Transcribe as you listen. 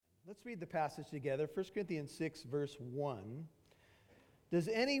Let's read the passage together. 1 Corinthians 6, verse 1. Does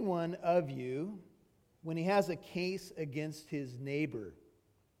anyone of you, when he has a case against his neighbor,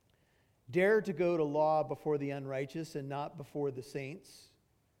 dare to go to law before the unrighteous and not before the saints?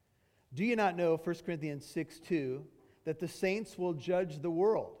 Do you not know, 1 Corinthians 6, 2, that the saints will judge the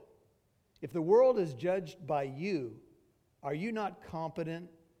world? If the world is judged by you, are you not competent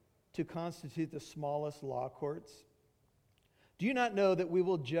to constitute the smallest law courts? Do you not know that we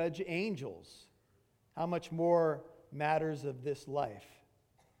will judge angels? How much more matters of this life?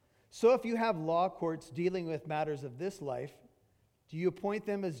 So if you have law courts dealing with matters of this life, do you appoint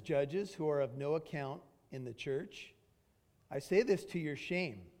them as judges who are of no account in the church? I say this to your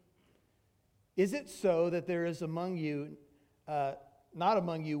shame. Is it so that there is among you, not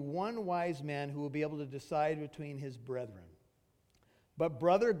among you, one wise man who will be able to decide between his brethren? But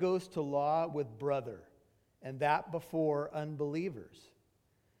brother goes to law with brother, and that before unbelievers.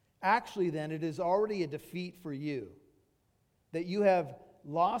 Actually, then, it is already a defeat for you that you have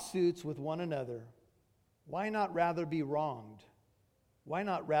lawsuits with one another. Why not rather be wronged? Why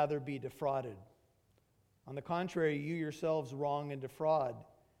not rather be defrauded? On the contrary, you yourselves wrong and defraud.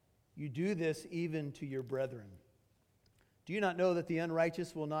 You do this even to your brethren. Do you not know that the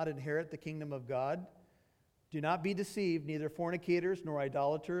unrighteous will not inherit the kingdom of God? Do not be deceived, neither fornicators, nor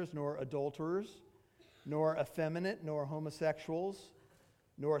idolaters, nor adulterers, nor effeminate, nor homosexuals,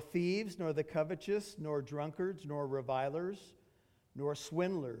 nor thieves, nor the covetous, nor drunkards, nor revilers, nor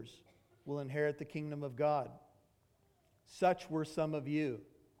swindlers will inherit the kingdom of God. Such were some of you.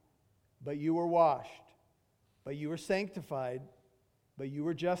 But you were washed, but you were sanctified, but you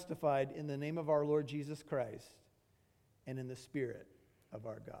were justified in the name of our Lord Jesus Christ and in the Spirit of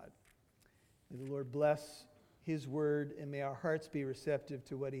our God. May the Lord bless His word, and may our hearts be receptive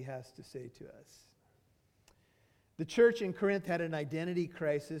to what He has to say to us. The church in Corinth had an identity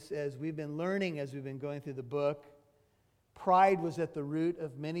crisis, as we've been learning as we've been going through the book. Pride was at the root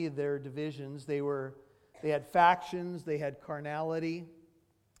of many of their divisions. They had factions, they had carnality.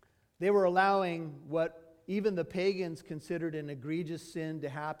 They were allowing what even the pagans considered an egregious sin to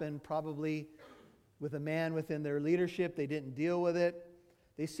happen, probably with a man within their leadership. They didn't deal with it.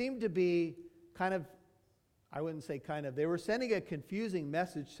 They seemed to be they were sending a confusing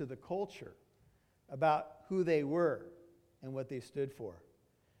message to the culture about who they were and what they stood for.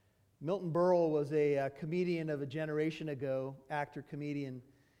 Milton Berle was a comedian of a generation ago, actor, comedian.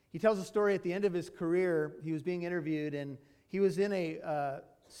 He tells a story at the end of his career. He was being interviewed, and he was in a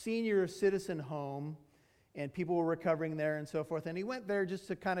senior citizen home, and people were recovering there and so forth. And he went there just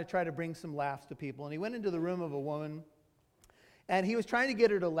to kind of try to bring some laughs to people. And he went into the room of a woman, and he was trying to get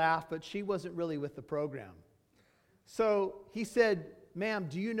her to laugh, but she wasn't really with the program. So he said, "Ma'am,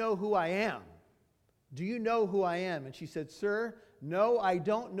 do you know who I am? Do you know who I am?" And she said, "Sir, no, I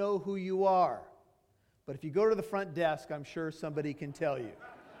don't know who you are. But if you go to the front desk, I'm sure somebody can tell you."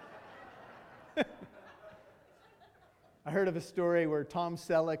 I heard of a story where Tom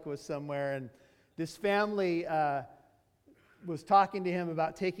Selleck was somewhere, and this family was talking to him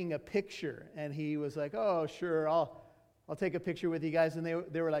about taking a picture. And he was like, "Oh, sure, I'll take a picture with you guys." And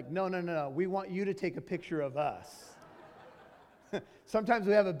they were like, No, we want you to take a picture of us." Sometimes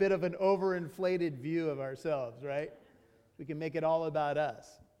we have a bit of an overinflated view of ourselves, right? We can make it all about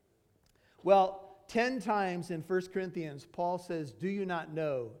us. Well, 10 times in 1 Corinthians, Paul says, "Do you not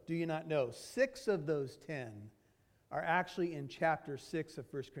know? Do you not know?" 6 of those 10 are actually in chapter 6 of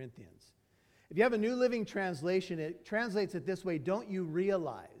 1 Corinthians. If you have a New Living Translation, it translates it this way: "Don't you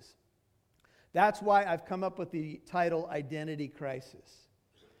realize?" That's why I've come up with the title Identity Crisis.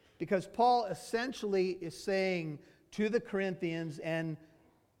 Because Paul essentially is saying to the Corinthians, and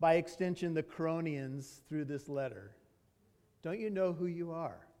by extension the Coronians through this letter, don't you know who you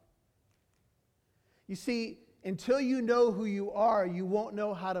are? You see, until you know who you are, you won't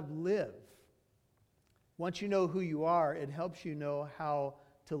know how to live. Once you know who you are, it helps you know how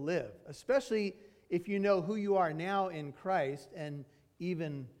to live, especially if you know who you are now in Christ and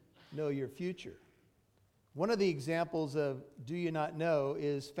even know your future. One of the examples of "do you not know"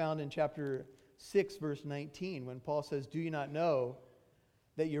 is found in chapter 6, verse 19, when Paul says, "Do you not know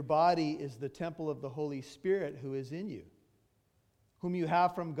that your body is the temple of the Holy Spirit who is in you, whom you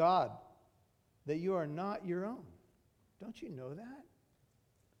have from God, that you are not your own?" Don't you know that?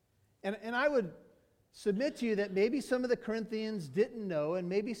 And I would submit to you that maybe some of the Corinthians didn't know, and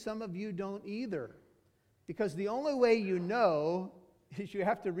maybe some of you don't either. Because the only way you know is you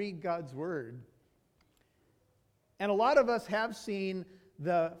have to read God's Word. And a lot of us have seen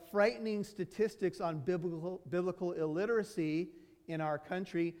the frightening statistics on biblical illiteracy in our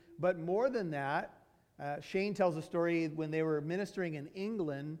country. But more than that, Shane tells a story when they were ministering in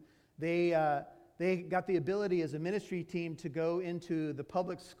England. They got the ability as a ministry team to go into the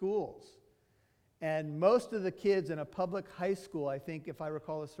public schools. And most of the kids in a public high school, I think, if I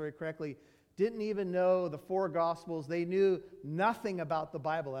recall the story correctly, didn't even know the 4 Gospels. They knew nothing about the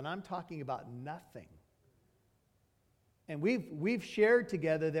Bible, and I'm talking about nothing. And we've shared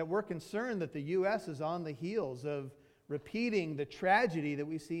together that we're concerned that the U.S. is on the heels of repeating the tragedy that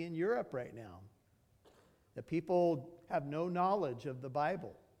we see in Europe right now. That people have no knowledge of the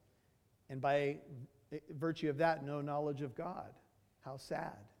Bible. And by virtue of that, no knowledge of God. How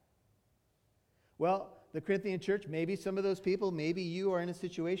sad. Well, the Corinthian church, maybe some of those people, maybe you are in a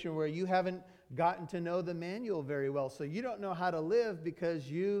situation where you haven't gotten to know the manual very well. So you don't know how to live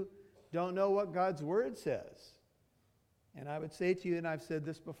because you don't know what God's Word says. And I would say to you, and I've said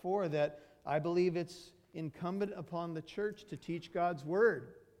this before, that I believe it's incumbent upon the church to teach God's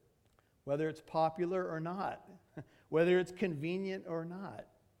Word, whether it's popular or not, whether it's convenient or not.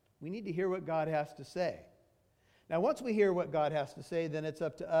 We need to hear what God has to say. Now, once we hear what God has to say, then it's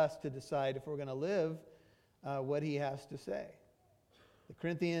up to us to decide if we're going to live what He has to say. The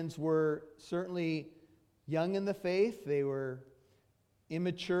Corinthians were certainly young in the faith. They were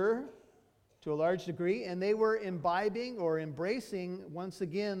immature to a large degree, and they were imbibing or embracing, once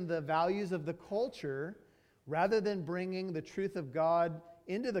again, the values of the culture rather than bringing the truth of God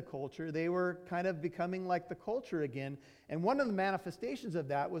into the culture. They were kind of becoming like the culture again. And one of the manifestations of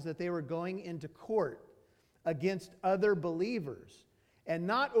that was that they were going into court against other believers, and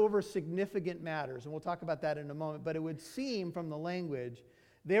not over significant matters. And we'll talk about that in a moment. But it would seem from the language,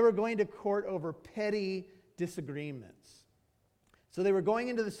 they were going to court over petty disagreements. So they were going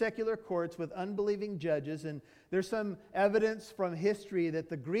into the secular courts with unbelieving judges, and there's some evidence from history that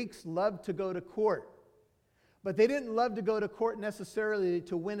the Greeks loved to go to court. But they didn't love to go to court necessarily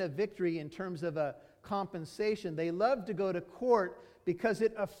to win a victory in terms of a compensation. They loved to go to court because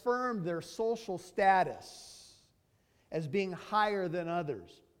it affirmed their social status as being higher than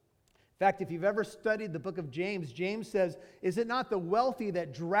others. In fact, if you've ever studied the book of James, James says, "Is it not the wealthy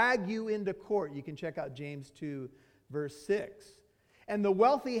that drag you into court?" You can check out James 2, verse 6. And the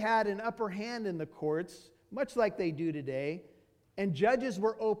wealthy had an upper hand in the courts, much like they do today, and judges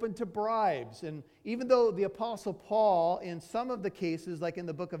were open to bribes. And even though the Apostle Paul, in some of the cases, like in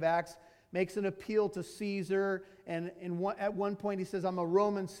the book of Acts, makes an appeal to Caesar, and at one point he says, "I'm a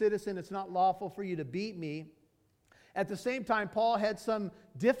Roman citizen, it's not lawful for you to beat me." At the same time, Paul had some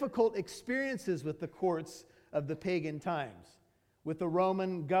difficult experiences with the courts of the pagan times, with the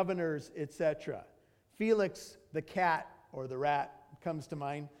Roman governors, etc. Felix the cat, or the rat, comes to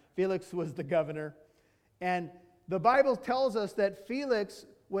mind. Felix was the governor. And the Bible tells us that Felix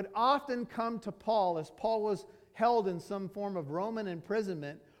would often come to Paul as Paul was held in some form of Roman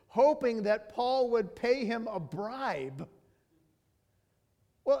imprisonment, hoping that Paul would pay him a bribe.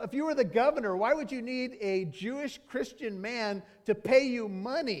 Well, if you were the governor, why would you need a Jewish Christian man to pay you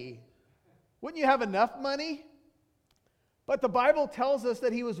money? Wouldn't you have enough money? But the Bible tells us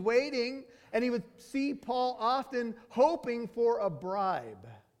that he was waiting, and he would see Paul often hoping for a bribe.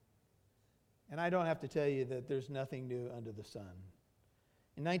 And I don't have to tell you that there's nothing new under the sun.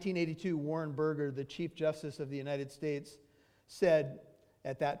 In 1982, Warren Burger, the Chief Justice of the United States, said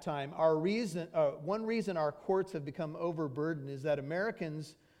at that time, one reason our courts have become overburdened is that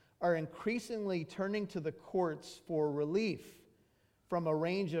Americans are increasingly turning to the courts for relief from a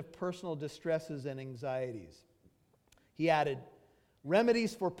range of personal distresses and anxieties. He added,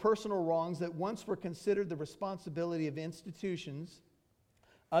 "Remedies for personal wrongs that once were considered the responsibility of institutions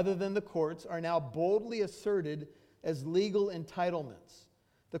other than the courts are now boldly asserted as legal entitlements.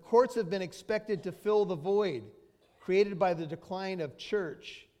 The courts have been expected to fill the void created by the decline of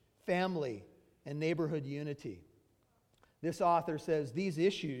church, family, and neighborhood unity." This author says these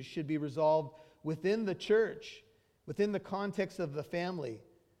issues should be resolved within the church, within the context of the family,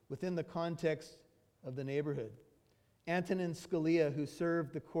 within the context of the neighborhood. Antonin Scalia, who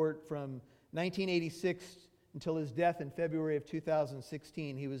served the court from 1986 until his death in February of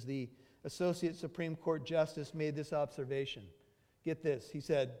 2016, he was the Associate Supreme Court Justice, made this observation. Get this, he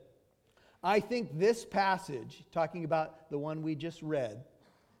said, "I think this passage," talking about the one we just read,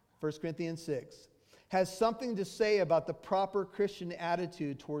 1 Corinthians 6, "has something to say about the proper Christian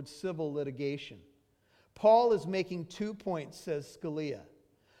attitude towards civil litigation. Paul is making 2 points," says Scalia.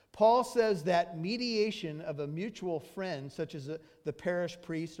 Paul says that mediation of a mutual friend, such as the parish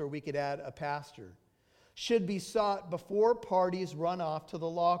priest, or we could add a pastor, should be sought before parties run off to the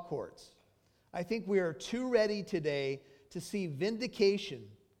law courts. I think we are too ready today to see vindication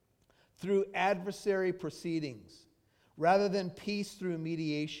through adversary proceedings rather than peace through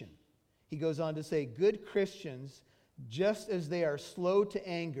mediation. He goes on to say, "Good Christians, just as they are slow to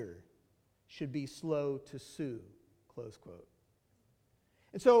anger, should be slow to sue, close quote.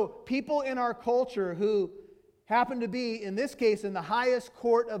 And so people in our culture who happen to be, in this case, in the highest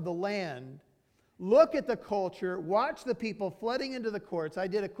court of the land, look at the culture, watch the people flooding into the courts. I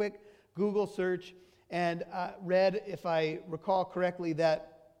did a quick Google search and read, if I recall correctly, that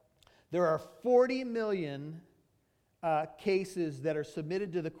there are 40 million cases that are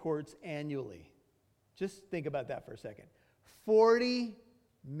submitted to the courts annually. Just think about that for a second. 40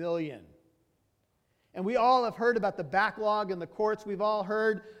 million. And we all have heard about the backlog in the courts. We've all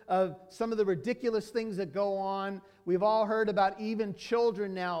heard of some of the ridiculous things that go on. We've all heard about even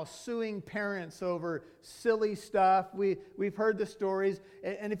children now suing parents over silly stuff. We've heard the stories.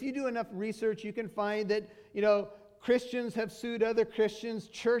 And if you do enough research, you can find that, Christians have sued other Christians.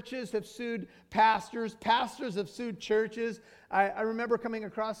 Churches have sued pastors. Pastors have sued churches. I remember coming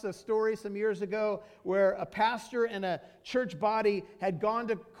across a story some years ago where a pastor and a church body had gone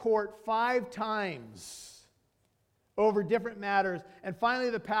to court 5 times over different matters. And finally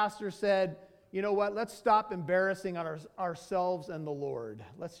the pastor said, you know what, let's stop embarrassing ourselves and the Lord.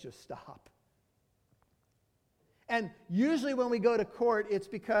 Let's just stop. And usually when we go to court, it's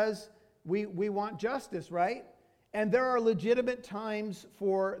because we want justice, right? And there are legitimate times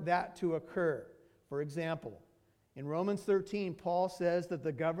for that to occur. For example, in Romans 13, Paul says that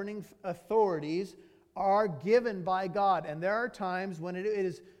the governing authorities are given by God. And there are times when it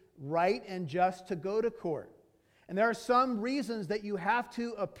is right and just to go to court. And there are some reasons that you have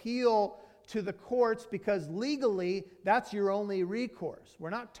to appeal to the courts because legally that's your only recourse. We're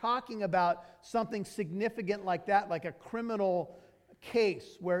not talking about something significant like that, like a criminal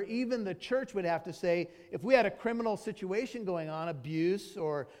case where even the church would have to say, if we had a criminal situation going on, abuse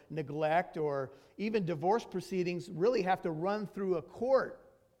or neglect or even divorce proceedings really have to run through a court.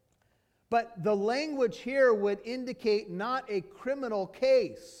 But the language here would indicate not a criminal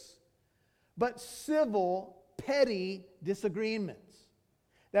case, but civil, petty disagreements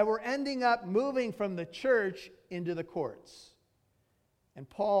that were ending up moving from the church into the courts. And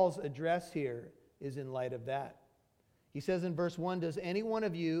Paul's address here is in light of that. He says in verse 1, does any one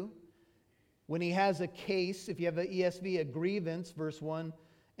of you, when he has a case, if you have an ESV, a grievance, verse 1,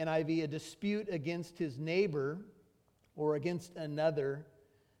 NIV, a dispute against his neighbor or against another,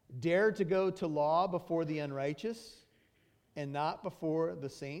 dare to go to law before the unrighteous and not before the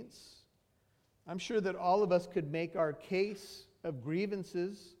saints? I'm sure that all of us could make our case of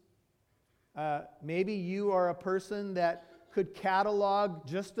grievances. Maybe you are a person that could catalog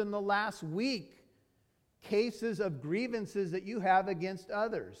just in the last week cases of grievances that you have against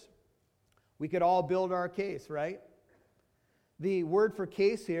others. We could all build our case, right? The word for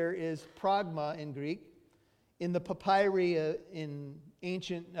case here is pragma in Greek. In the papyri in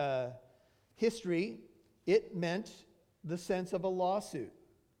ancient history, it meant the sense of a lawsuit.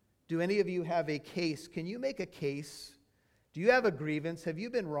 Do any of you have a case? Can you make a case? Do you have a grievance? Have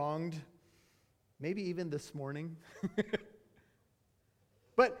you been wronged? Maybe even this morning?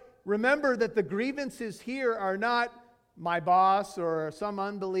 But remember that the grievances here are not my boss or some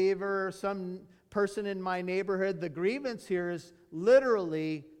unbeliever or some person in my neighborhood. The grievance here is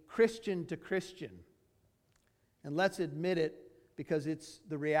literally Christian to Christian. And let's admit it because it's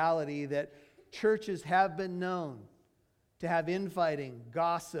the reality that churches have been known to have infighting,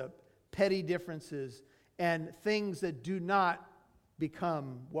 gossip, petty differences, and things that do not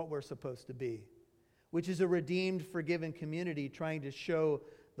become what we're supposed to be, which is a redeemed, forgiven community trying to show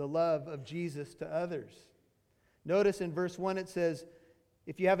the love of Jesus to others. Notice in verse 1 it says,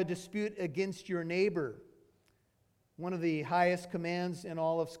 if you have a dispute against your neighbor, one of the highest commands in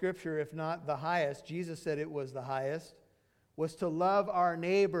all of Scripture, if not the highest, Jesus said it was the highest, was to love our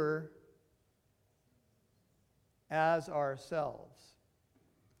neighbor as ourselves.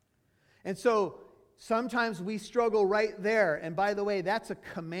 And so sometimes we struggle right there. And by the way, that's a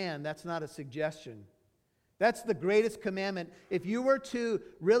command, that's not a suggestion. That's the greatest commandment. If you were to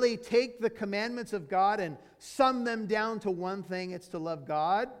really take the commandments of God and sum them down to one thing, it's to love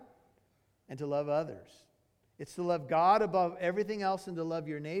God and to love others. It's to love God above everything else and to love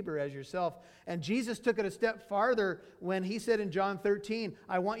your neighbor as yourself. And Jesus took it a step farther when he said in John 13,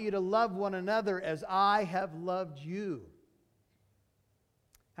 I want you to love one another as I have loved you.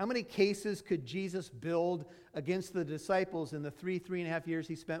 How many cases could Jesus build against the disciples in the 3.5 years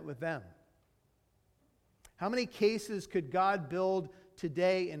he spent with them? How many cases could God build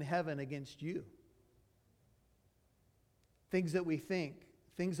today in heaven against you? Things that we think,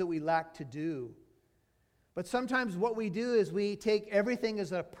 things that we lack to do. But sometimes what we do is we take everything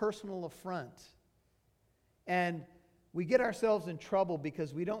as a personal affront. And we get ourselves in trouble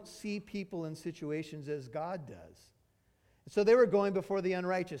because we don't see people in situations as God does. So they were going before the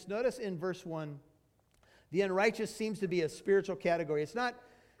unrighteous. Notice in verse 1, the unrighteous seems to be a spiritual category.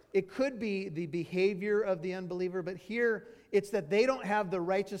 It could be the behavior of the unbeliever, but here it's that they don't have the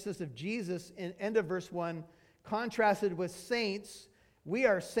righteousness of Jesus in end of verse 1, contrasted with saints. We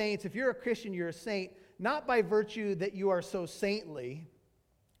are saints. If you're a Christian, you're a saint, not by virtue that you are so saintly,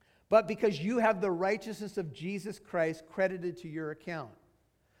 but because you have the righteousness of Jesus Christ credited to your account.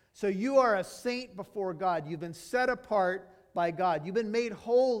 So you are a saint before God. You've been set apart by God. You've been made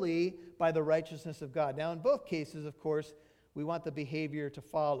holy by the righteousness of God. Now, in both cases, of course, we want the behavior to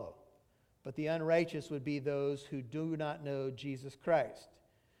follow. But the unrighteous would be those who do not know Jesus Christ.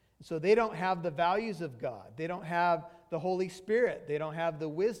 So they don't have the values of God. They don't have the Holy Spirit. They don't have the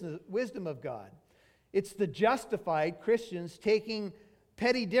wisdom of God. It's the justified Christians taking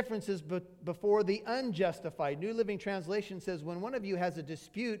petty differences before the unjustified. New Living Translation says, when one of you has a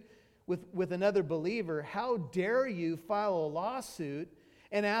dispute with another believer, how dare you file a lawsuit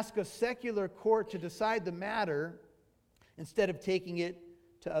and ask a secular court to decide the matter instead of taking it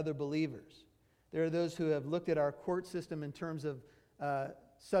to other believers. There are those who have looked at our court system in terms of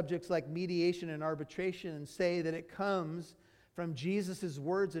subjects like mediation and arbitration and say that it comes from Jesus'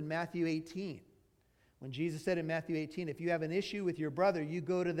 words in Matthew 18. When Jesus said in Matthew 18, if you have an issue with your brother, you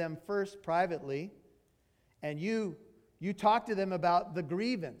go to them first privately and you talk to them about the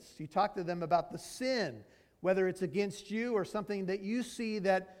grievance. You talk to them about the sin, whether it's against you or something that you see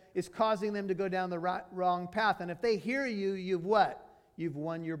that is causing them to go down the wrong path. And if they hear you, you've what? You've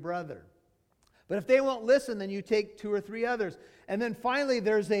won your brother. But if they won't listen, then you take 2 or 3 others. And then finally,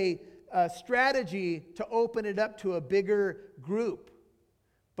 there's a strategy to open it up to a bigger group.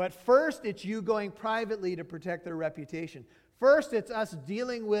 But first, it's you going privately to protect their reputation. First, it's us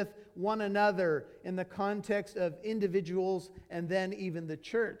dealing with one another in the context of individuals and then even the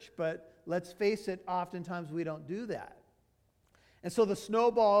church. But let's face it, oftentimes we don't do that. And so the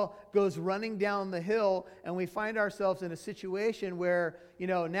snowball goes running down the hill, and we find ourselves in a situation where,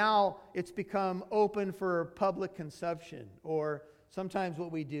 now it's become open for public consumption. Or sometimes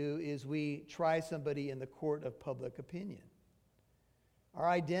what we do is we try somebody in the court of public opinion. Our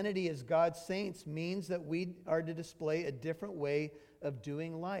identity as God's saints means that we are to display a different way of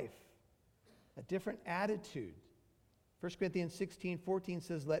doing life, a different attitude. 1 Corinthians 16:14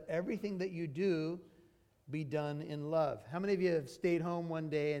 says, let everything that you do be done in love. How many of you have stayed home one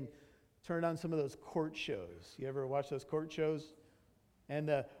day and turned on some of those court shows? You ever watch those court shows? And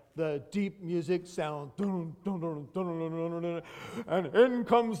the deep music sound, dun, dun, dun, dun, dun, dun, dun, dun, and in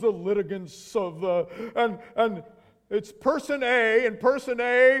comes the litigants and it's person A, and person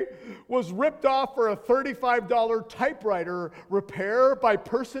A was ripped off for a $35 typewriter repair by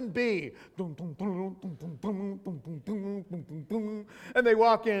person B. And they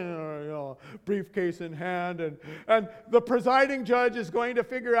walk in, briefcase in hand, and the presiding judge is going to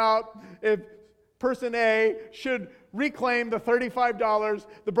figure out if person A should reclaim the $35,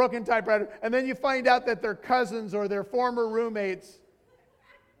 the broken typewriter, and then you find out that they're cousins or their former roommates.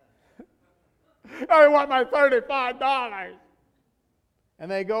 I want my $35. And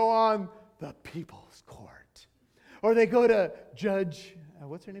they go on the people's court. Or they go to Judge,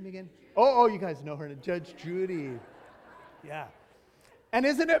 what's her name again? Oh, you guys know her, Judge Judy. Yeah. And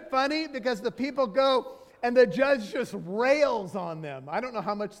isn't it funny? Because the people go and the judge just rails on them. I don't know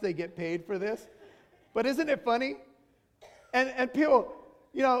how much they get paid for this. But isn't it funny? And people,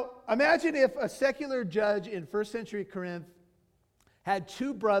 imagine if a secular judge in first century Corinth had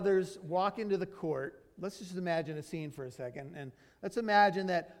 2 brothers walk into the court. Let's just imagine a scene for a second. And let's imagine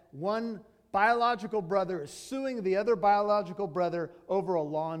that one biological brother is suing the other biological brother over a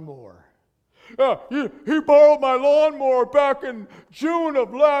lawnmower. He borrowed my lawnmower back in June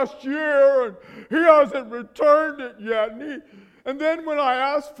of last year, and he hasn't returned it yet. And then when I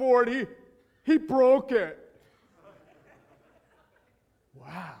asked for it, he broke it.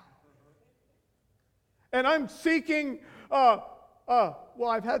 Wow. And I'm seeking...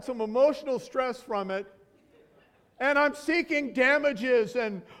 I've had some emotional stress from it, and I'm seeking damages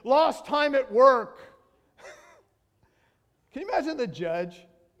and lost time at work. Can you imagine the judge?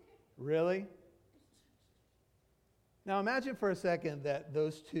 Really? Now imagine for a second that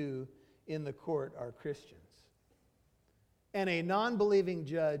those 2 in the court are Christians, and a non-believing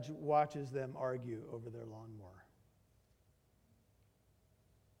judge watches them argue over their lawnmower.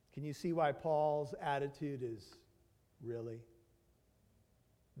 Can you see why Paul's attitude is, really?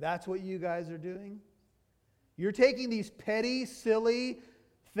 That's what you guys are doing? You're taking these petty, silly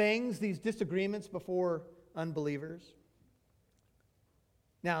things, these disagreements before unbelievers.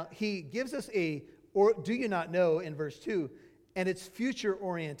 Now, he gives us or do you not know in verse 2, and it's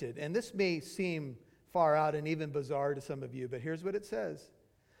future-oriented. And this may seem far out and even bizarre to some of you, but here's what it says.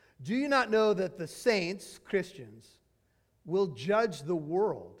 Do you not know that the saints, Christians, will judge the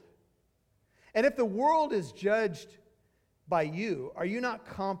world? And if the world is judged by you, are you not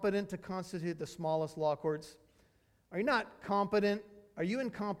competent to constitute the smallest law courts? Are you not competent? Are you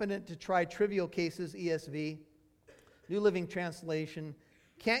incompetent to try trivial cases, ESV? New Living Translation.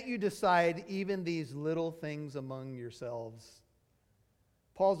 Can't you decide even these little things among yourselves?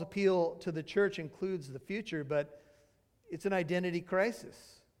 Paul's appeal to the church includes the future, but it's an identity crisis.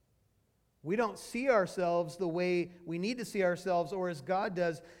 We don't see ourselves the way we need to see ourselves or as God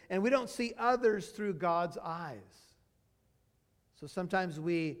does, and we don't see others through God's eyes. So sometimes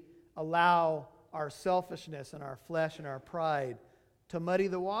we allow our selfishness and our flesh and our pride to muddy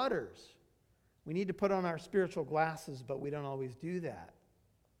the waters. We need to put on our spiritual glasses, but we don't always do that.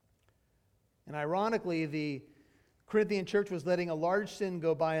 And ironically, the Corinthian church was letting a large sin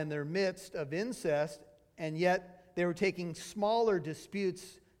go by in their midst of incest, and yet they were taking smaller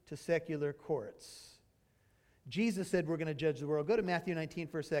disputes to secular courts. Jesus said we're going to judge the world. Go to Matthew 19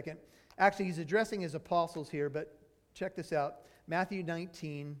 for a second. Actually, he's addressing his apostles here, but check this out. Matthew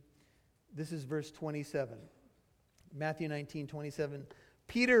 19, this is verse 27. Matthew 19, 27.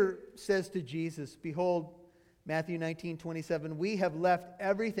 Peter says to Jesus, behold, Matthew 19, 27, we have left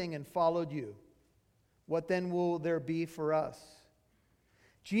everything and followed you. What then will there be for us?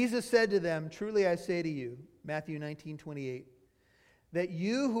 Jesus said to them, truly I say to you, Matthew 19, 28, that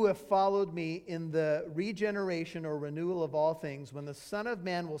you who have followed me in the regeneration or renewal of all things, when the Son of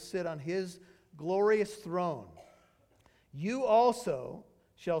Man will sit on his glorious throne, you also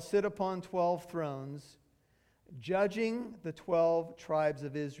shall sit upon 12 thrones, judging the 12 tribes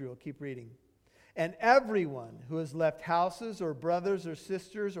of Israel. Keep reading. And everyone who has left houses or brothers or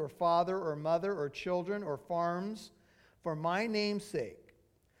sisters or father or mother or children or farms for my name's sake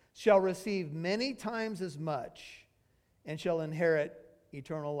shall receive many times as much and shall inherit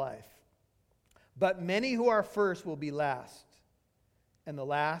eternal life. But many who are first will be last, and the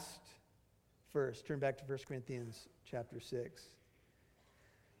last first. Turn back to 1 Corinthians chapter 6.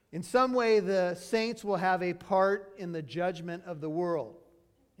 In some way, the saints will have a part in the judgment of the world.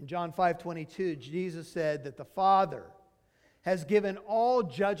 In John 5:22, Jesus said that the Father has given all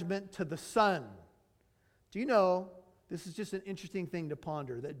judgment to the Son. Do you know, this is just an interesting thing to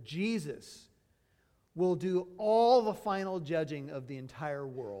ponder, that Jesus will do all the final judging of the entire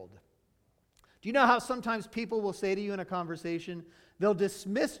world. Do you know how sometimes people will say to you in a conversation, they'll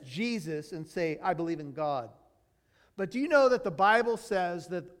dismiss Jesus and say, I believe in God. But do you know that the Bible says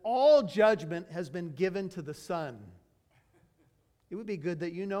that all judgment has been given to the Son? It would be good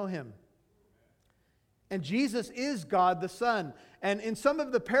that you know him. And Jesus is God the Son. And in some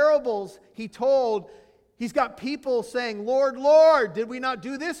of the parables he told, he's got people saying, Lord, Lord, did we not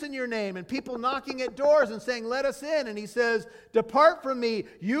do this in your name? And people knocking at doors and saying, let us in. And he says, depart from me,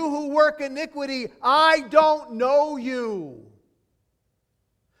 you who work iniquity, I don't know you.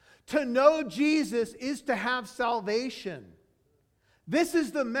 To know Jesus is to have salvation. This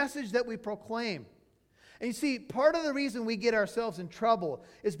is the message that we proclaim. And you see, part of the reason we get ourselves in trouble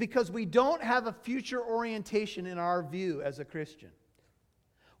is because we don't have a future orientation in our view as a Christian.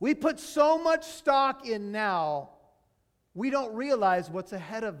 We put so much stock in now, we don't realize what's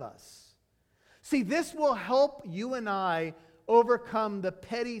ahead of us. See, this will help you and I overcome the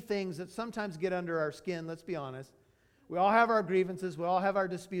petty things that sometimes get under our skin, let's be honest. We all have our grievances, we all have our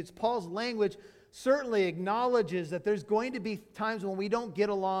disputes. Paul's language certainly acknowledges that there's going to be times when we don't get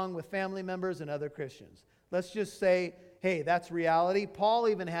along with family members and other Christians. Let's just say, hey, that's reality. Paul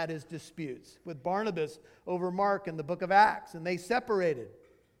even had his disputes with Barnabas over Mark in the book of Acts, and they separated.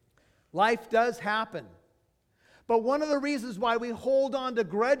 Life does happen. But one of the reasons why we hold on to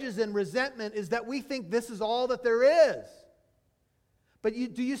grudges and resentment is that we think this is all that there is. But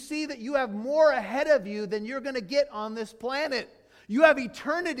do you see that you have more ahead of you than you're going to get on this planet? You have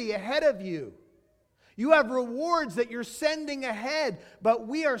eternity ahead of you. You have rewards that you're sending ahead, but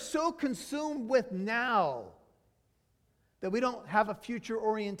we are so consumed with now that we don't have a future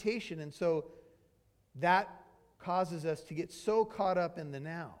orientation, and so that causes us to get so caught up in the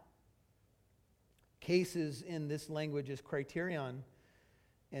now. Cases in this language is criterion,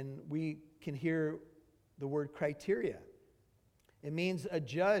 and we can hear the word criteria. It means a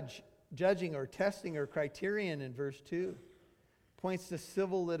judging or testing or criterion in verse 2. Points to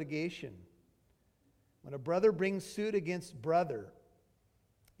civil litigation. When a brother brings suit against brother,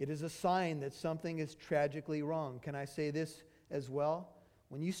 it is a sign that something is tragically wrong. Can I say this as well?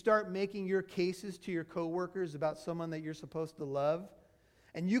 When you start making your cases to your coworkers about someone that you're supposed to love,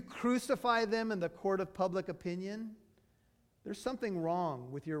 and you crucify them in the court of public opinion, there's something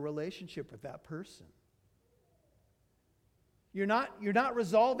wrong with your relationship with that person. You're not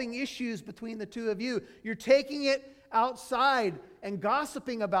resolving issues between the two of you. You're taking it outside and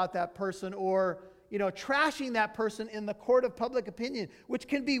gossiping about that person, or trashing that person in the court of public opinion, which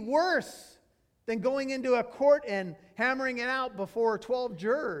can be worse than going into a court and hammering it out before 12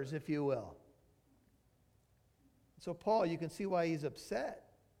 jurors, if you will. So Paul, you can see why he's upset.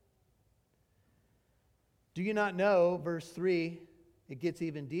 Do you not know, verse 3, it gets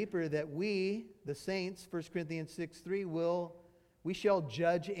even deeper, that we, the saints, 1 Corinthians 6:3, we shall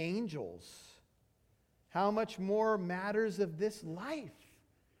judge angels. How much more matters of this life?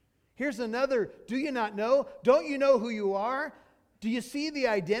 Here's another, do you not know? Don't you know who you are? Do you see the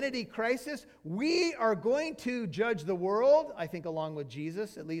identity crisis? We are going to judge the world, I think along with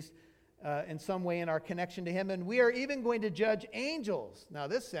Jesus, at least in some way in our connection to him, and we are even going to judge angels. Now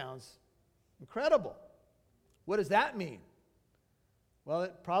this sounds incredible. What does that mean? Well,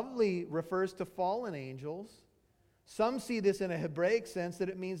 it probably refers to fallen angels. Some see this in a Hebraic sense, that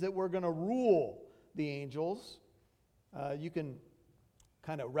it means that we're going to rule the angels. You can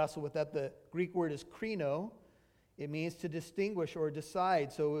kind of wrestle with that. The Greek word is krino. It means to distinguish or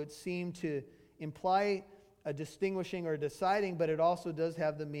decide. So it would seem to imply a distinguishing or deciding, but it also does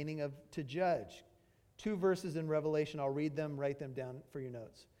have the meaning of to judge. 2 verses in Revelation. I'll read them, write them down for your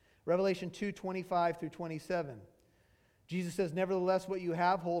notes. Revelation 2:25 through 27. Jesus says, "Nevertheless, what you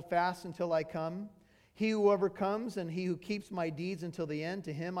have, hold fast until I come. He who overcomes and he who keeps my deeds until the end,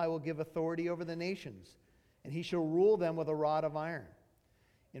 to him I will give authority over the nations, and he shall rule them with a rod of iron."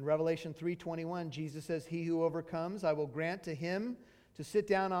 In Revelation 3:21, Jesus says, "He who overcomes, I will grant to him to sit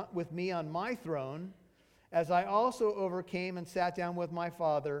down with me on my throne, as I also overcame and sat down with my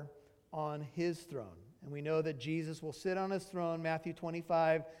Father on his throne." And we know that Jesus will sit on his throne, Matthew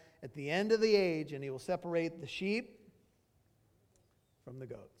 25, at the end of the age, and he will separate the sheep from the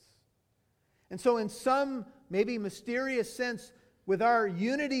goats. And so in some maybe mysterious sense, with our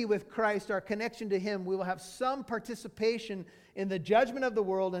unity with Christ, our connection to him, we will have some participation in the judgment of the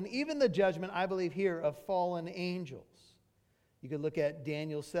world, and even the judgment, I believe here, of fallen angels. You could look at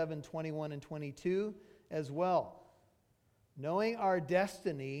Daniel 7:21 and 22 as well. Knowing our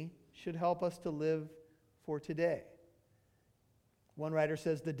destiny should help us to live for today. One writer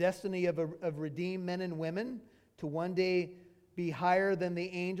says, the destiny of redeemed men and women to one day be higher than the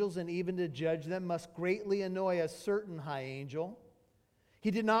angels and even to judge them must greatly annoy a certain high angel. He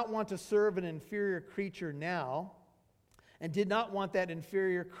did not want to serve an inferior creature now, and did not want that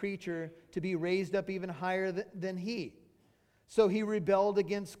inferior creature to be raised up even higher than he. So he rebelled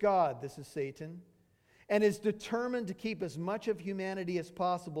against God, this is Satan, and is determined to keep as much of humanity as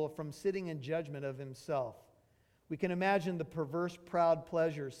possible from sitting in judgment of himself. We can imagine the perverse, proud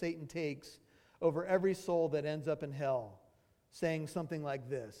pleasure Satan takes over every soul that ends up in hell, saying something like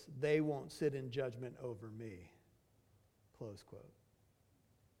this: "They won't sit in judgment over me." Close quote.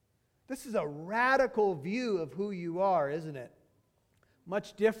 This is a radical view of who you are, isn't it?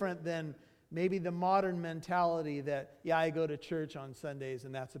 Much different than maybe the modern mentality that, I go to church on Sundays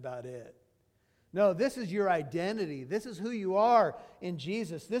and that's about it. No, this is your identity. This is who you are in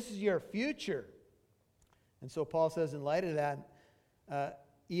Jesus. This is your future. And so Paul says in light of that,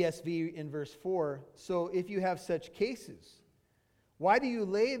 ESV in verse 4, "So if you have such cases, why do you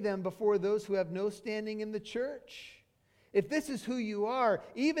lay them before those who have no standing in the church? If this is who you are,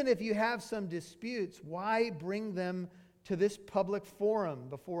 even if you have some disputes, why bring them to this public forum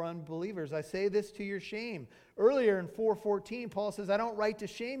before unbelievers? I say this to your shame." Earlier in 4:14, Paul says, "I don't write to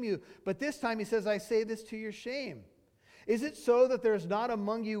shame you," but this time he says, "I say this to your shame. Is it so that there is not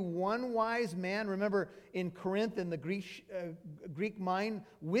among you one wise man?" Remember, in Corinth, in the Greek mind,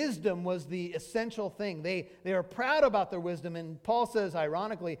 wisdom was the essential thing. They are proud about their wisdom. And Paul says,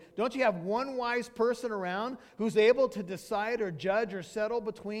 ironically, don't you have one wise person around who's able to decide or judge or settle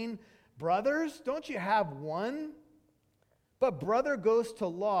between brothers? Don't you have one? But brother goes to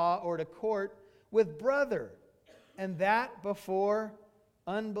law or to court with brother, and that before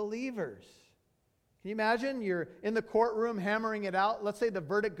unbelievers. Can you imagine? You're in the courtroom hammering it out. Let's say the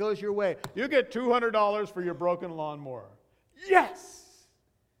verdict goes your way. You get $200 for your broken lawnmower. Yes!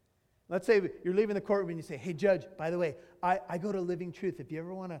 Let's say you're leaving the courtroom and you say, "Hey, Judge, by the way, I go to Living Truth. If you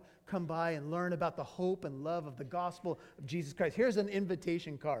ever want to come by and learn about the hope and love of the gospel of Jesus Christ, here's an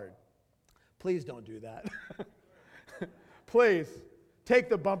invitation card." Please don't do that. Please, take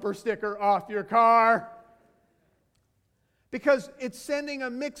the bumper sticker off your car. Because it's sending a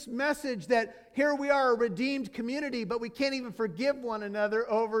mixed message that here we are, a redeemed community, but we can't even forgive one another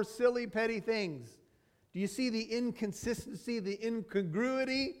over silly, petty things. Do you see the inconsistency, the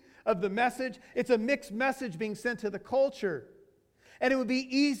incongruity of the message? It's a mixed message being sent to the culture. And it would be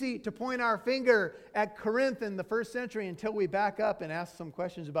easy to point our finger at Corinth in the first century until we back up and ask some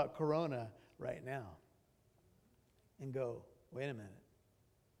questions about Corona right now. And go, wait a minute.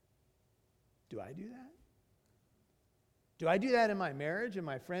 Do I do that? Do I do that in my marriage, in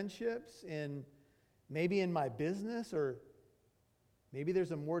my friendships, maybe in my business, or maybe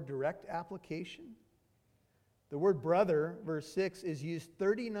there's a more direct application? The word brother, verse 6, is used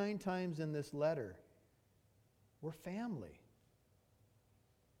 39 times in this letter. We're family.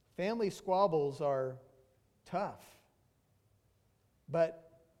 Family squabbles are tough. But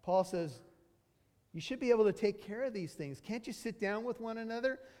Paul says, you should be able to take care of these things. Can't you sit down with one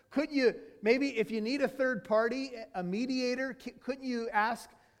another? Couldn't you, maybe if you need a third party, a mediator, couldn't you ask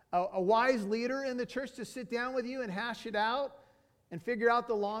a wise leader in the church to sit down with you and hash it out and figure out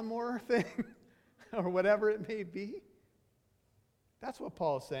the lawnmower thing or whatever it may be? That's what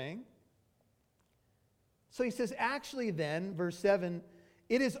Paul's saying. So he says, actually then, verse 7,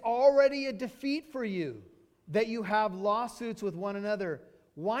 it is already a defeat for you that you have lawsuits with one another.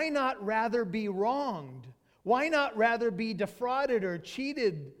 Why not rather be wronged? Why not rather be defrauded or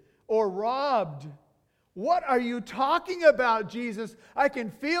cheated or robbed? What are you talking about, Jesus? I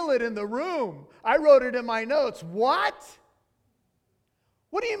can feel it in the room. I wrote it in my notes. What?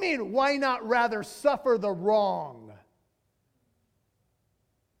 What do you mean, why not rather suffer the wrong?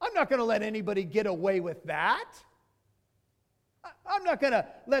 I'm not going to let anybody get away with that. I'm not going to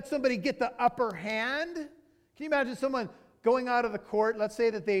let somebody get the upper hand. Can you imagine someone going out of the court? Let's say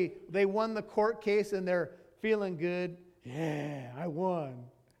that they won the court case and they're feeling good. Yeah, I won.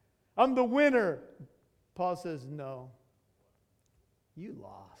 I'm the winner. Paul says, no, you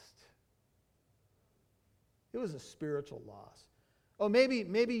lost. It was a spiritual loss. Oh,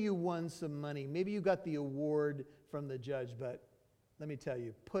 maybe you won some money. Maybe you got the award from the judge, but let me tell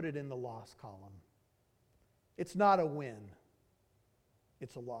you, put it in the loss column. It's not a win.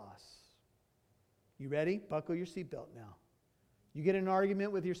 It's a loss. You ready? Buckle your seatbelt now. You get in an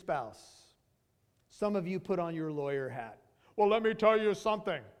argument with your spouse. Some of you put on your lawyer hat. Well, let me tell you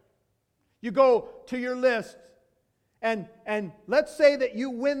something. You go to your list, and let's say that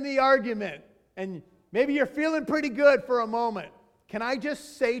you win the argument, and maybe you're feeling pretty good for a moment. Can I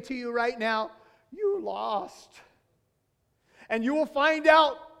just say to you right now, you lost. And you will find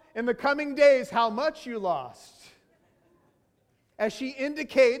out in the coming days how much you lost. As she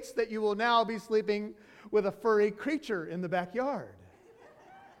indicates that you will now be sleeping with a furry creature in the backyard.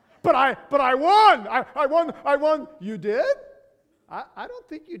 But I won. I won. You did? I don't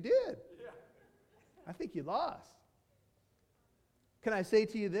think you did. I think you lost. Can I say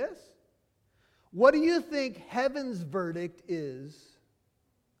to you this? What do you think heaven's verdict is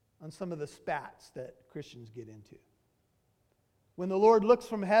on some of the spats that Christians get into? When the Lord looks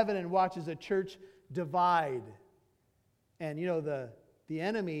from heaven and watches a church divide, and you know the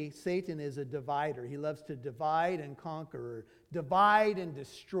enemy, Satan, is a divider. He loves to divide and conquer, or divide and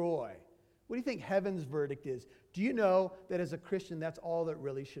destroy. What do you think heaven's verdict is? Do you know that as a Christian, that's all that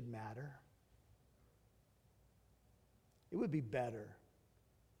really should matter? It would be better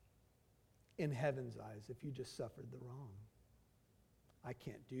in heaven's eyes if you just suffered the wrong. I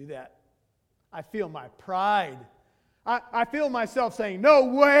can't do that. I feel my pride. I feel myself saying, no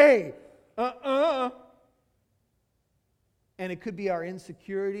way. And it could be our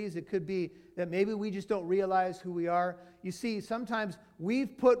insecurities. It could be that maybe we just don't realize who we are. You see, sometimes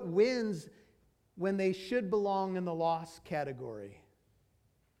we've put wins when they should belong in the loss category.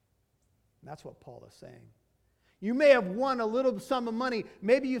 And that's what Paul is saying. You may have won a little sum of money.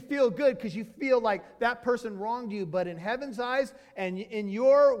 Maybe you feel good because you feel like that person wronged you. But in heaven's eyes and in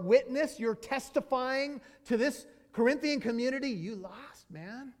your witness, you're testifying to this Corinthian community, you lost,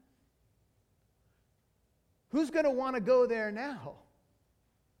 man. Who's going to want to go there now?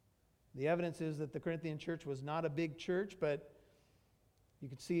 The evidence is that the Corinthian church was not a big church, but you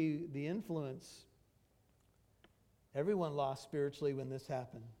could see the influence. Everyone lost spiritually when this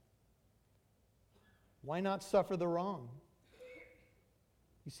happened. Why not suffer the wrong?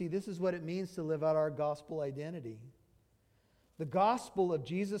 You see, this is what it means to live out our gospel identity. The gospel of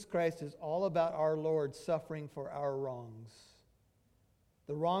Jesus Christ is all about our Lord suffering for our wrongs.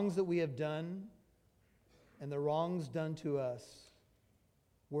 The wrongs that we have done and the wrongs done to us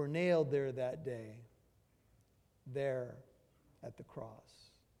were nailed there that day, there at the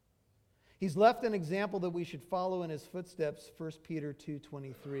cross. He's left an example that we should follow in his footsteps, 1 Peter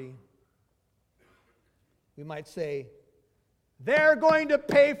 2:23. We might say, they're going to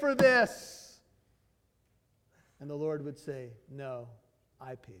pay for this. And the Lord would say, no,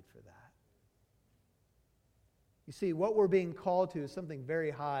 I paid for that. You see, what we're being called to is something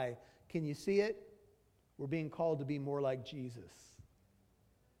very high. Can you see it? We're being called to be more like Jesus.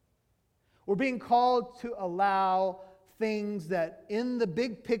 We're being called to allow things that in the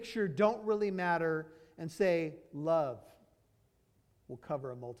big picture don't really matter and say, love will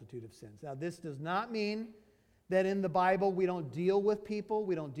cover a multitude of sins. Now, this does not mean that in the Bible we don't deal with people,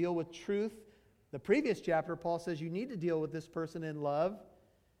 we don't deal with truth. The previous chapter, Paul says you need to deal with this person in love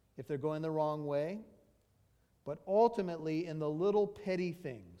if they're going the wrong way. But ultimately, in the little petty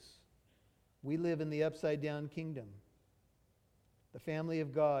things, we live in the upside-down kingdom. The family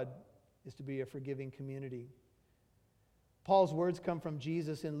of God is to be a forgiving community. Paul's words come from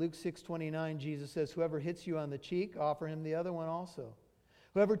Jesus in Luke 6:29. Jesus says, whoever hits you on the cheek, offer him the other one also.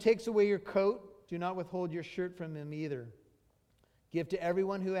 Whoever takes away your coat, do not withhold your shirt from him either. Give to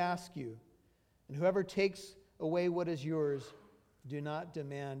everyone who asks you. And whoever takes away what is yours, do not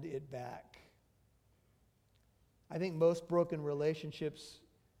demand it back. I think most broken relationships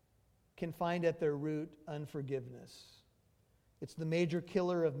can find at their root unforgiveness. It's the major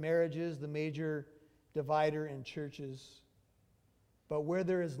killer of marriages, the major divider in churches. But where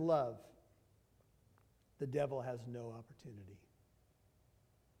there is love, the devil has no opportunity.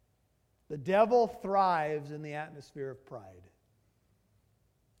 The devil thrives in the atmosphere of pride.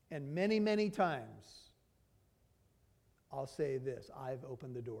 And many, many times, I'll say this, I've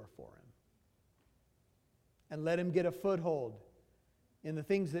opened the door for him. And let him get a foothold in the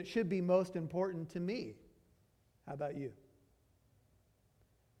things that should be most important to me. How about you?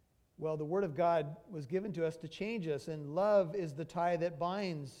 Well, the Word of God was given to us to change us, and love is the tie that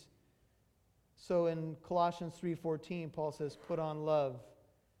binds. So in Colossians 3:14, Paul says, put on love,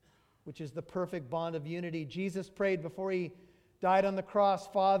 which is the perfect bond of unity. Jesus prayed before he died on the cross,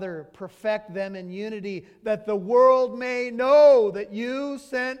 Father, perfect them in unity, that the world may know that you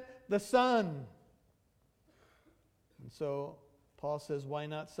sent the Son. And so Paul says, why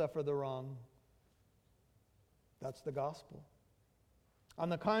not suffer the wrong? That's the gospel. On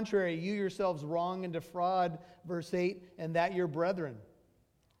the contrary, you yourselves wrong and defraud, verse 8, and that your brethren.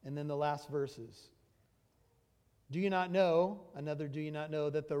 And then the last verses. Do you not know, do you not know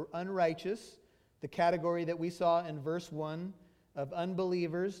that the unrighteous, the category that we saw in verse 1 of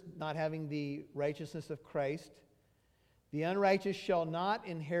unbelievers not having the righteousness of Christ, the unrighteous shall not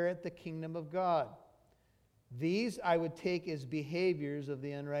inherit the kingdom of God. These I would take as behaviors of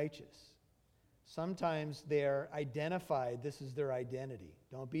the unrighteous. Sometimes they are identified. This is their identity.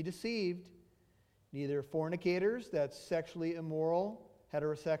 Don't be deceived. Neither fornicators, that's sexually immoral,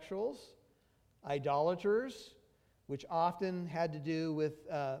 heterosexuals, idolaters, which often had to do with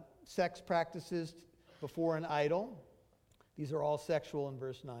sex practices before an idol. These are all sexual in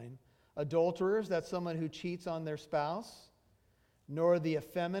verse 9. Adulterers, that's someone who cheats on their spouse. Nor the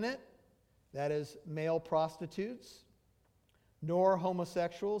effeminate, that is male prostitutes. Nor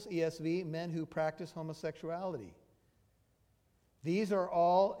homosexuals, ESV, men who practice homosexuality. These are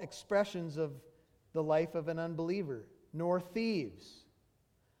all expressions of the life of an unbeliever. Nor thieves,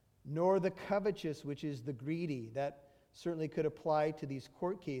 nor the covetous, which is the greedy. That certainly could apply to these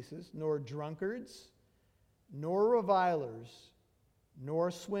court cases. Nor drunkards, nor revilers, nor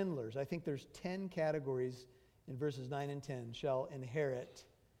swindlers. I think there's 10 categories in verses 9 and 10 shall inherit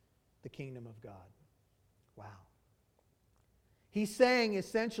the kingdom of God. Wow. He's saying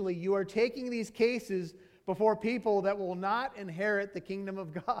essentially you are taking these cases before people that will not inherit the kingdom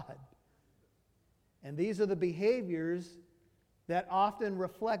of God. And these are the behaviors that often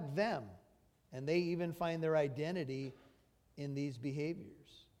reflect them. And they even find their identity in these behaviors.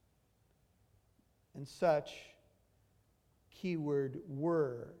 And such, keyword,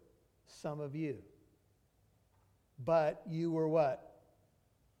 were some of you. But you were what?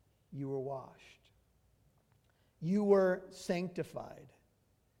 You were washed. You were sanctified.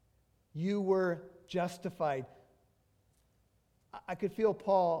 You were justified. I could feel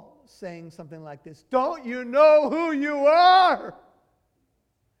Paul saying something like this. Don't you know who you are?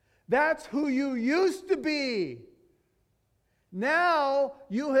 That's who you used to be. Now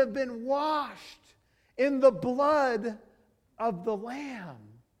you have been washed in the blood of the Lamb.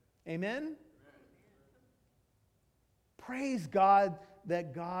 Amen? Praise God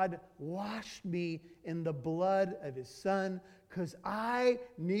that God washed me in the blood of His Son because I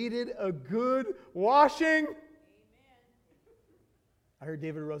needed a good washing. Amen. I heard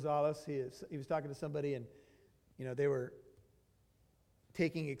David Rosales, he was talking to somebody and they were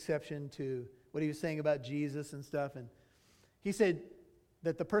taking exception to what he was saying about Jesus and stuff. And he said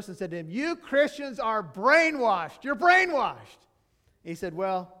that the person said to him, you Christians are brainwashed. You're brainwashed. He said,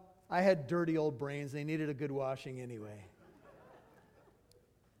 well, I had dirty old brains. They needed a good washing anyway.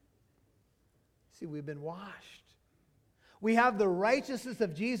 See, we've been washed. We have the righteousness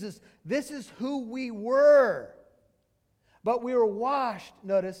of Jesus. This is who we were. But we were washed,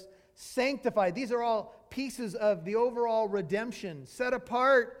 notice, sanctified. These are all pieces of the overall redemption. Set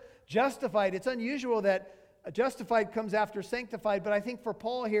apart, justified. It's unusual that justified comes after sanctified, but I think for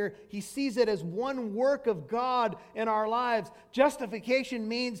Paul here, he sees it as one work of God in our lives. Justification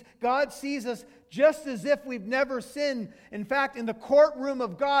means God sees us just as if we've never sinned. In fact, in the courtroom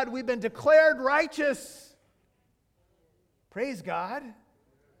of God, we've been declared righteous. Praise God.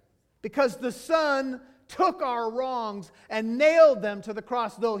 Because the Son took our wrongs and nailed them to the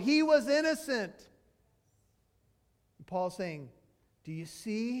cross, though He was innocent. Paul's saying, do you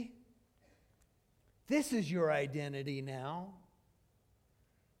see? This is your identity now.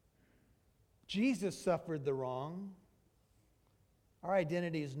 Jesus suffered the wrong. Our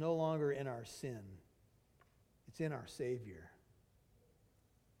identity is no longer in our sin. It's in our Savior.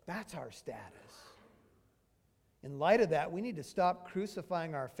 That's our status. In light of that, we need to stop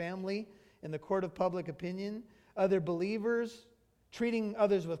crucifying our family in the court of public opinion, other believers, treating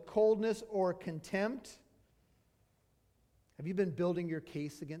others with coldness or contempt. Have you been building your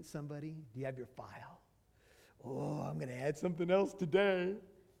case against somebody? Do you have your file? Oh, I'm going to add something else today.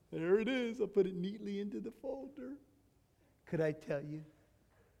 There it is. I'll put it neatly into the folder. Could I tell you?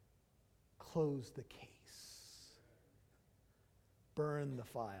 Close the case. Burn the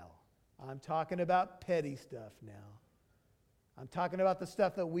file. I'm talking about petty stuff now. I'm talking about the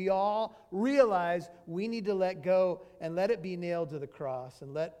stuff that we all realize we need to let go and let it be nailed to the cross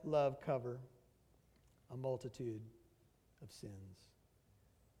and let love cover a multitude of sins.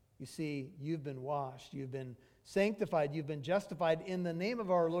 You see, you've been washed, you've been sanctified, you've been justified in the name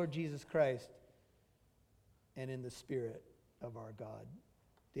of our Lord Jesus Christ and in the Spirit of our God.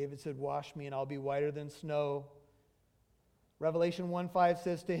 David said, wash me and I'll be whiter than snow. Revelation 1:5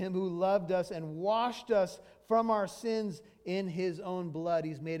 says, to Him who loved us and washed us from our sins in His own blood,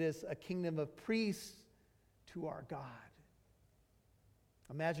 He's made us a kingdom of priests to our God.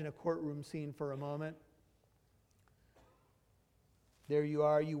 Imagine a courtroom scene for a moment. There you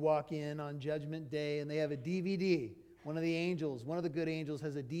are, you walk in on Judgment Day, and they have a DVD. One of the angels, one of the good angels,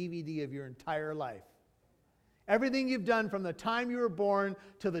 has a DVD of your entire life. Everything you've done from the time you were born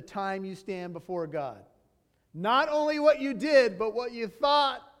to the time you stand before God. Not only what you did, but what you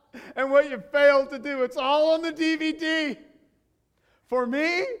thought and what you failed to do. It's all on the DVD. For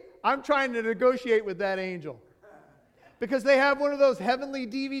me, I'm trying to negotiate with that angel. Because they have one of those heavenly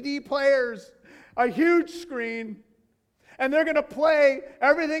DVD players, a huge screen, and they're going to play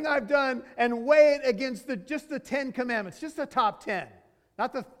everything I've done and weigh it against just the 10 commandments, just the top 10.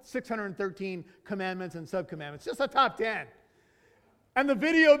 Not the 613 commandments and sub-commandments, just the top 10. And the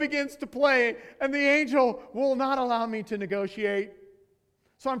video begins to play, and the angel will not allow me to negotiate.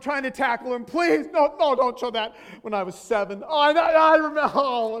 So I'm trying to tackle him. Please, no, don't show that. When I was 7. Oh, I remember.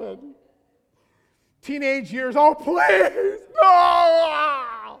 Oh, teenage years. Oh, please,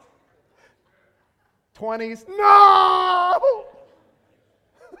 no. 20s. No.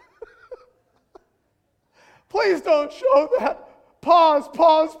 Please don't show that. Pause.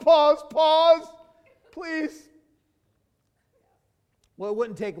 Please. Well, it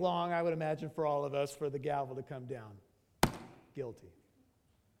wouldn't take long, I would imagine, for all of us for the gavel to come down. Guilty.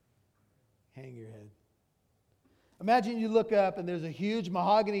 Hang your head. Imagine you look up and there's a huge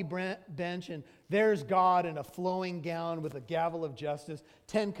mahogany bench and there's God in a flowing gown with a gavel of justice,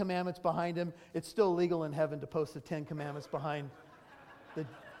 10 commandments behind Him. It's still legal in heaven to post the 10 commandments behind the...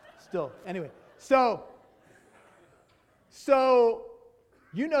 Still. Anyway, so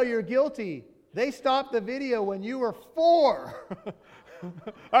you know you're guilty. They stopped the video when you were 4.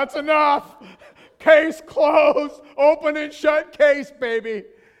 That's enough. Case closed. Open and shut case, baby.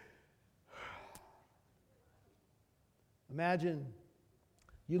 Imagine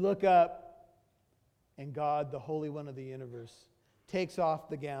you look up and God, the Holy One of the universe, takes off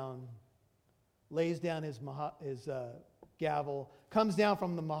the gown, lays down his gavel, comes down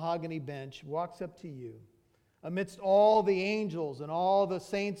from the mahogany bench, walks up to you amidst all the angels and all the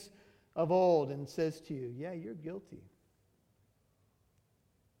saints of old and says to you, yeah, you're guilty.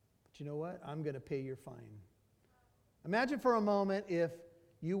 But you know what? I'm going to pay your fine. Imagine for a moment if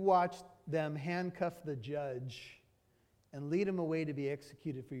you watched them handcuff the judge and lead him away to be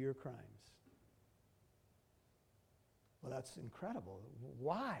executed for your crimes. Well, that's incredible.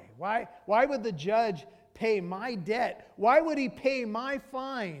 Why? Why would the judge pay my debt? Why would he pay my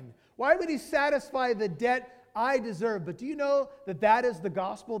fine? Why would he satisfy the debt I deserve? But do you know that is the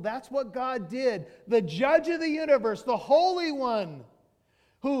gospel? That's what God did. The judge of the universe, the Holy One,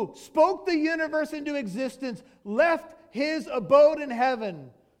 who spoke the universe into existence, left His abode in heaven,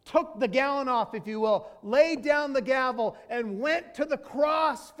 took the gown off, if you will, laid down the gavel, and went to the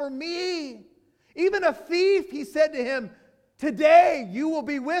cross for me. Even a thief, He said to him, Today you will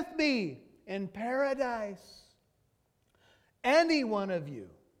be with me in paradise. Any one of you,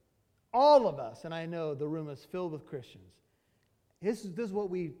 all of us, and I know the room is filled with Christians, this is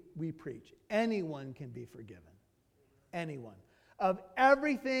what we preach. Anyone can be forgiven. Anyone. Of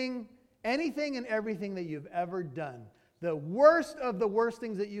everything, anything and everything that you've ever done. The worst of the worst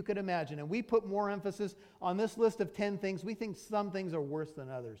things that you could imagine. And we put more emphasis on this list of 10 things. We think some things are worse than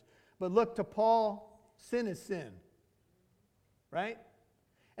others. But look, to Paul, sin is sin. Right?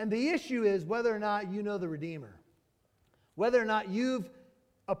 And the issue is whether or not you know the Redeemer. Whether or not you've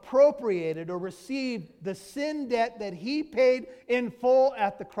appropriated or received the sin debt that He paid in full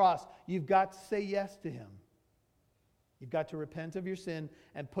at the cross. You've got to say yes to Him. You've got to repent of your sin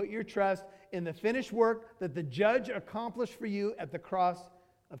and put your trust in the finished work that the judge accomplished for you at the cross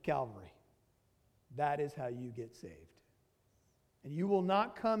of Calvary. That is how you get saved. And you will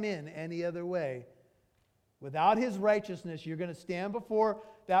not come in any other way. Without His righteousness, you're going to stand before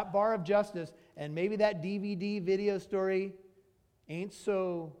that bar of justice, and maybe that DVD video story ain't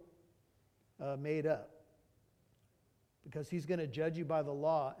so made up. Because He's going to judge you by the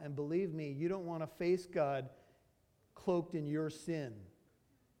law. And believe me, you don't want to face God cloaked in your sin.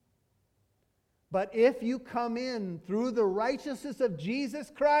 But if you come in through the righteousness of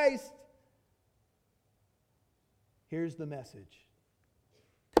Jesus Christ, here's the message.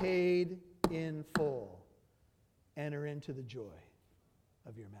 Paid in full. Enter into the joy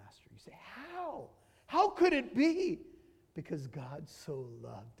of your master. You say, how? How could it be? Because God so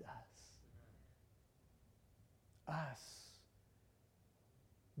loved us. Us.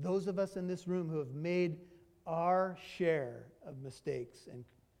 Those of us in this room who have made our share of mistakes and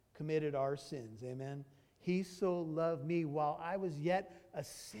committed our sins. Amen. He so loved me while I was yet a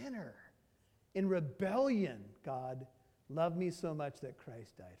sinner. In rebellion, God loved me so much that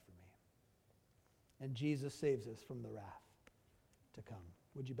Christ died for me. And Jesus saves us from the wrath to come.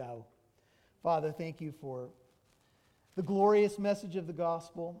 Would you bow? Father, thank you for the glorious message of the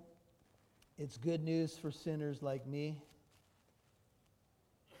gospel. It's good news for sinners like me.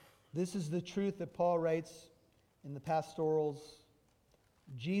 This is the truth that Paul writes in the pastorals.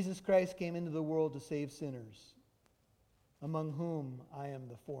 Jesus Christ came into the world to save sinners, among whom I am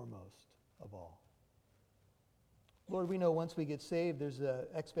the foremost of all. Lord, we know once we get saved, there's an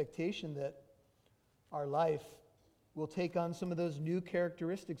expectation that our life will take on some of those new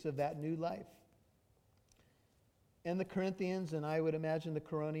characteristics of that new life. And the Corinthians, and I would imagine the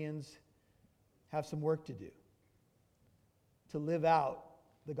Coronians, have some work to do to live out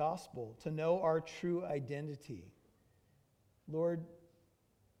the gospel, to know our true identity. Lord,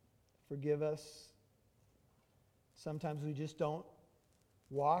 forgive us. Sometimes we just don't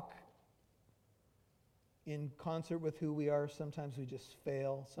walk in concert with who we are. Sometimes we just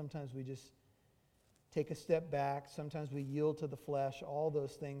fail. Sometimes we just take a step back. Sometimes we yield to the flesh, all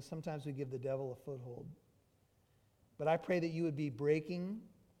those things. Sometimes we give the devil a foothold. But I pray that you would be breaking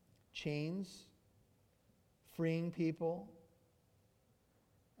chains, freeing people,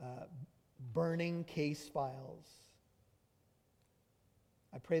 burning case files.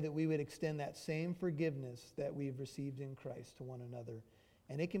 I pray that we would extend that same forgiveness that we've received in Christ to one another.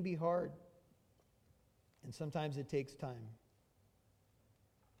 And it can be hard. And sometimes it takes time.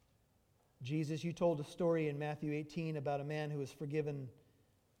 Jesus, you told a story in Matthew 18 about a man who was forgiven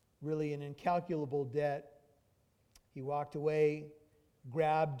really an incalculable debt. He walked away,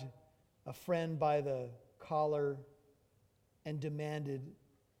 grabbed a friend by the collar, and demanded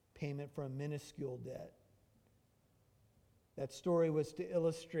payment for a minuscule debt. That story was to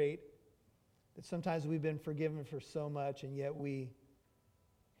illustrate that sometimes we've been forgiven for so much, and yet we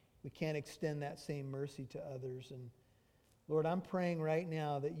can't extend that same mercy to others. And Lord, I'm praying right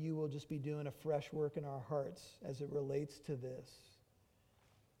now that you will just be doing a fresh work in our hearts as it relates to this.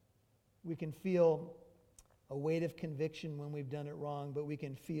 We can feel a weight of conviction when we've done it wrong, but we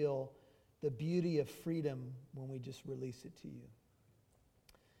can feel the beauty of freedom when we just release it to you.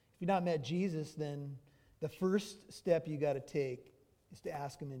 If you've not met Jesus, then the first step you got to take is to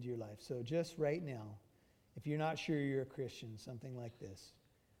ask him into your life. So just right now, if you're not sure you're a Christian, something like this.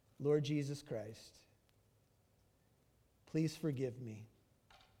 Lord Jesus Christ, please forgive me.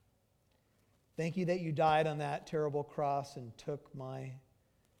 Thank you that you died on that terrible cross and took my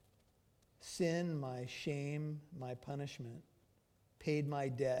sin, my shame, my punishment, paid my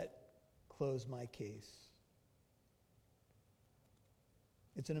debt, closed my case.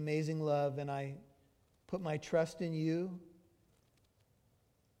 It's an amazing love, and I put my trust in you.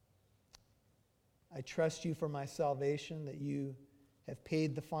 I trust you for my salvation, that you have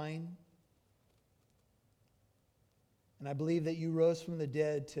paid the fine. And I believe that you rose from the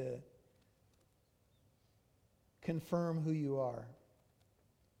dead to confirm who you are.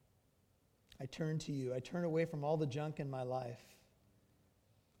 I turn to you. I turn away from all the junk in my life,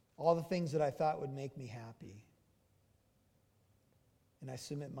 all the things that I thought would make me happy. And I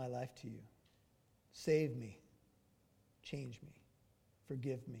submit my life to you. Save me. Change me.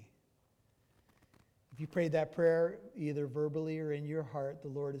 Forgive me. If you prayed that prayer, either verbally or in your heart, the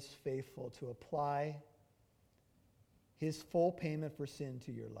Lord is faithful to apply his full payment for sin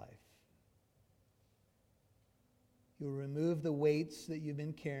to your life. He will remove the weights that you've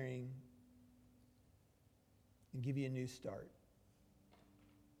been carrying and give you a new start.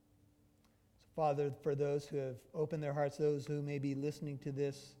 So, Father, for those who have opened their hearts, those who may be listening to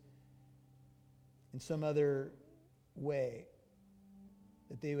this in some other way,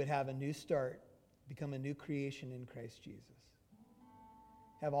 that they would have a new start, become a new creation in Christ Jesus.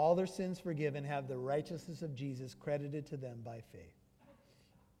 Have all their sins forgiven, have the righteousness of Jesus credited to them by faith.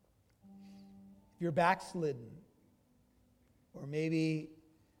 If you're backslidden, or maybe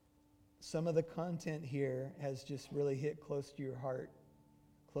some of the content here has just really hit close to your heart,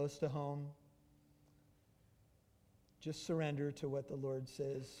 close to home, just surrender to what the Lord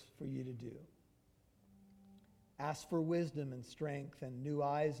says for you to do. Ask for wisdom and strength and new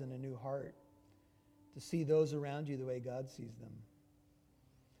eyes and a new heart to see those around you the way God sees them.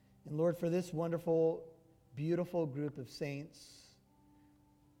 And Lord, for this wonderful, beautiful group of saints,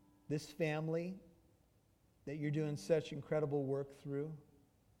 this family that you're doing such incredible work through,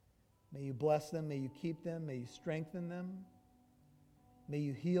 may you bless them, may you keep them, may you strengthen them, may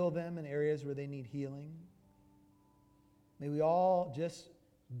you heal them in areas where they need healing. May we all just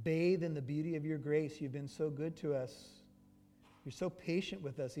bathe in the beauty of your grace. You've been so good to us. You're so patient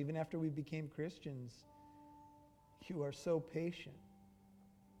with us, even after we became Christians. You are so patient.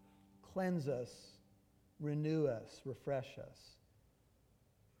 Cleanse us, renew us, refresh us.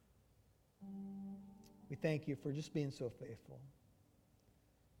 We thank you for just being so faithful.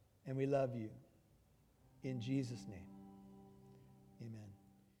 And we love you. In Jesus' name, amen.